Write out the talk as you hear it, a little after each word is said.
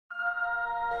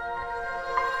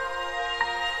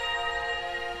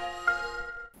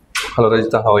Hello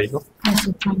Rajita, how are you? Yes,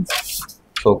 sir, fine.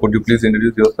 So could you please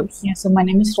introduce yourself? Yes, so my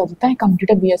name is Rajita. I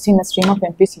completed BSc in the stream of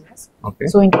MPCS. Okay.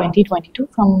 So in 2022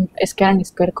 from SK and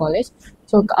SQR College.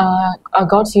 So I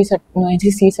got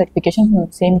NCC certification from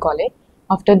the same college.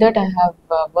 After that, I have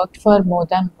worked for more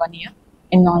than 1 year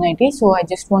in non-IT. So I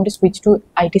just want to switch to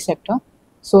IT sector.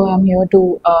 So I'm here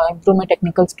to improve my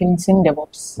technical skills in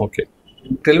DevOps. Okay.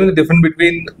 Tell me the difference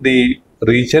between the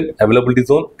region, availability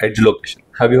zone, edge location.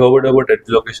 Have you heard about edge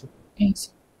location?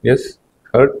 Yes. Yes?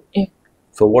 Heard? Yeah.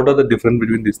 So what are the difference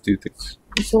between these two things?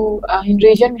 So in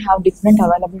region we have different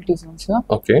availability zones, sir.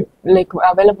 Okay. Like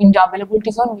in the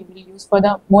availability zone we will use for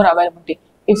the more availability.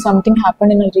 If something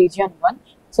happened in a region 1,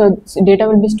 so data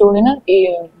will be stored in a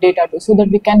data 2, so that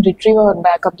we can retrieve or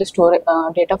back up the store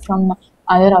data from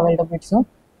other availability zone.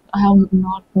 I am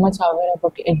not much aware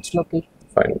about the edge location.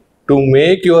 Fine. To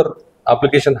make your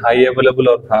application high available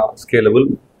or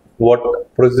scalable, what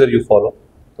procedure you follow?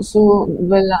 So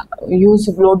we'll use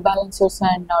load balancers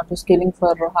and auto scaling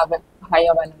for high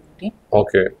availability.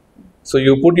 Okay. So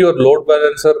you put your load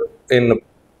balancer in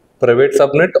private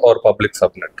subnet or public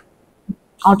subnet?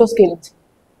 Auto scaling.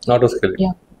 Auto scaling.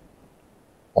 Yeah.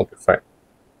 Okay, fine.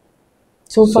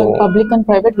 So for public and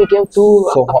private, we give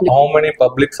two. So how many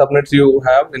public subnets you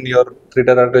have in your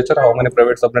 3-tier architecture? How many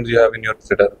private subnets you have in your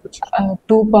 3-tier architecture?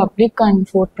 2 public and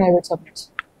 4 private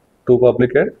subnets. 2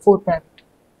 public and 4 private.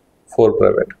 4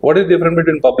 private. What is the difference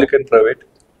between public and private?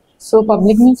 So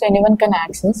public means anyone can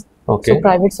access. Okay. So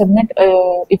private subnet,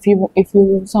 if you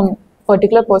some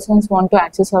particular persons want to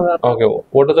access our. Okay.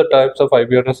 What are the types of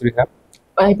IP address we have?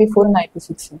 IP4 and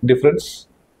IP6. Difference?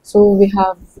 So we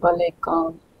have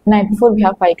in IP4 we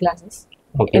have 5 classes.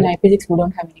 Okay. In IP6 we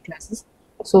don't have any classes.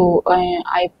 So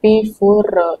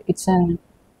IP4 it's an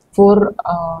 4.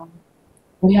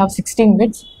 We have 16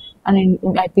 bits, and in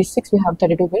IP6 we have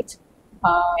 32 bits.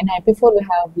 In IP4 we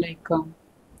have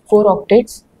 4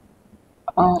 octets.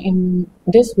 In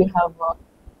this we have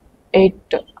 8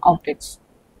 octets.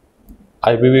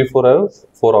 IPv4 has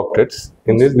 4 octets.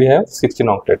 In this we have 16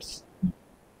 octets.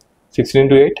 16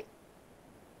 into 8?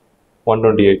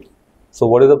 128. So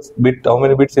what is the bit? How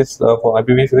many bits is for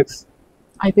IPv6?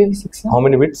 IPv6. How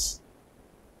many bits?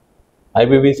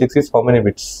 IPv6 is how many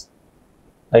bits?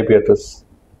 IP address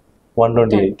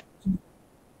 128.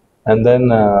 And then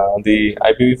the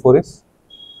IPv4 is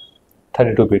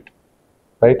 32 bit,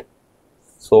 right?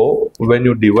 So when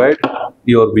you divide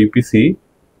your VPC,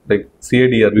 like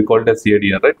CADR, we call it as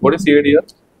CADR, right? What is CADR?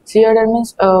 CADR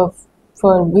means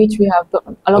for which we have to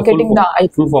allocating the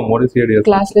IP. Full form, what is CADR?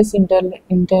 Classless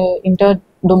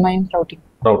inter-domain routing.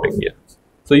 Routing, yeah.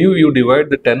 So you divide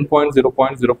the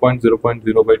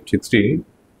 10.0.0.0.0 by 16.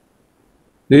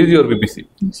 This is your VPC.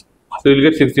 Yes. So you'll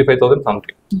get 65,000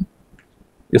 something.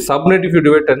 A subnet, if you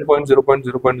divide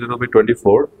 10.0.0.0 by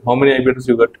 24, how many IP addresses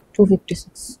you get?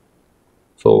 256.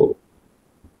 So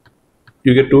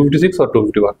you get 256 or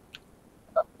 251?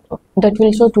 That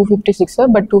will show 256, sir,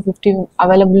 but 250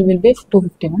 available will be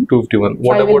 251. 251.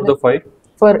 What about the 5?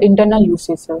 For internal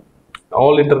usage, sir.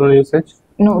 All internal usage?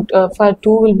 No, for 2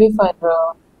 will be for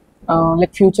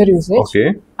future usage.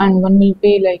 Okay. And 1 will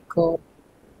be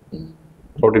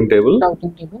Routing table?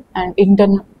 Routing table and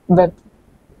internal web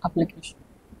application.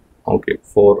 Okay,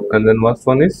 4. And then last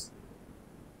one is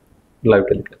live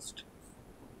telecast.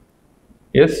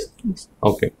 Yes? Yes.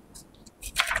 Okay.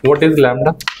 What is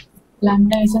Lambda?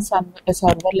 Lambda is a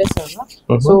serverless server,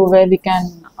 so where we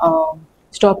can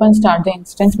stop and start the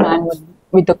instance manually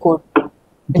with the code.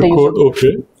 The code,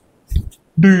 okay.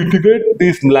 Do you integrate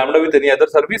this Lambda with any other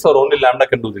service or only Lambda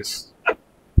can do this?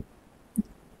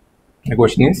 The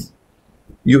question is,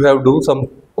 you have do some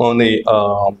on the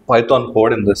Python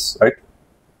code in this, right?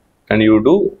 And you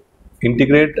do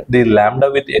integrate the Lambda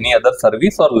with any other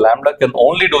service, or Lambda can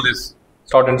only do this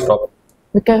start and stop?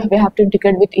 Because we have to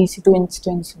integrate with EC2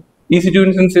 instance. EC2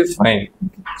 instance is fine.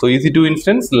 Okay. So EC2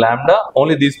 instance, Lambda,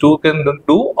 only these two can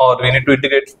do, or we need to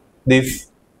integrate this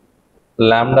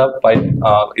Lambda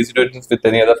EC2 instance with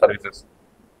any other services.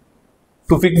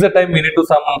 To fix the time, we need to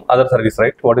some other service,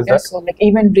 right? What is that? So like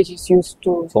event bridge is used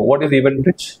to. So what is event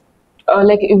bridge?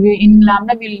 In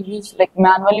Lambda we'll use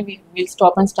manually we'll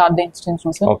stop and start the instance.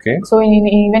 No, sir. Okay. So in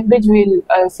event bridge we'll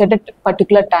set a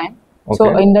particular time. Okay.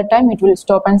 So in that time it will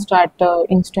stop and start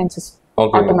instances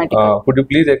automatically. Could you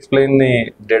please explain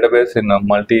the database in a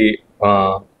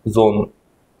multi-zone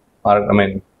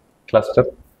cluster?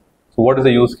 So what is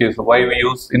the use case? Why we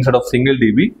use instead of single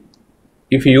DB?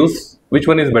 If you use, which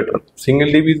one is better? Single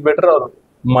DB is better or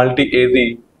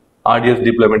multi-AZ RDS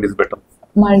deployment is better?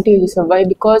 Multi-AZ. Why?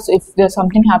 Because if there's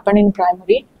something happened in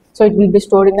primary, so it will be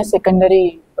stored in a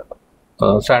secondary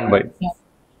standby. Yeah.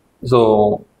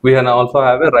 So We can also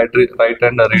have a write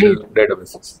and read Read.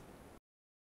 databases.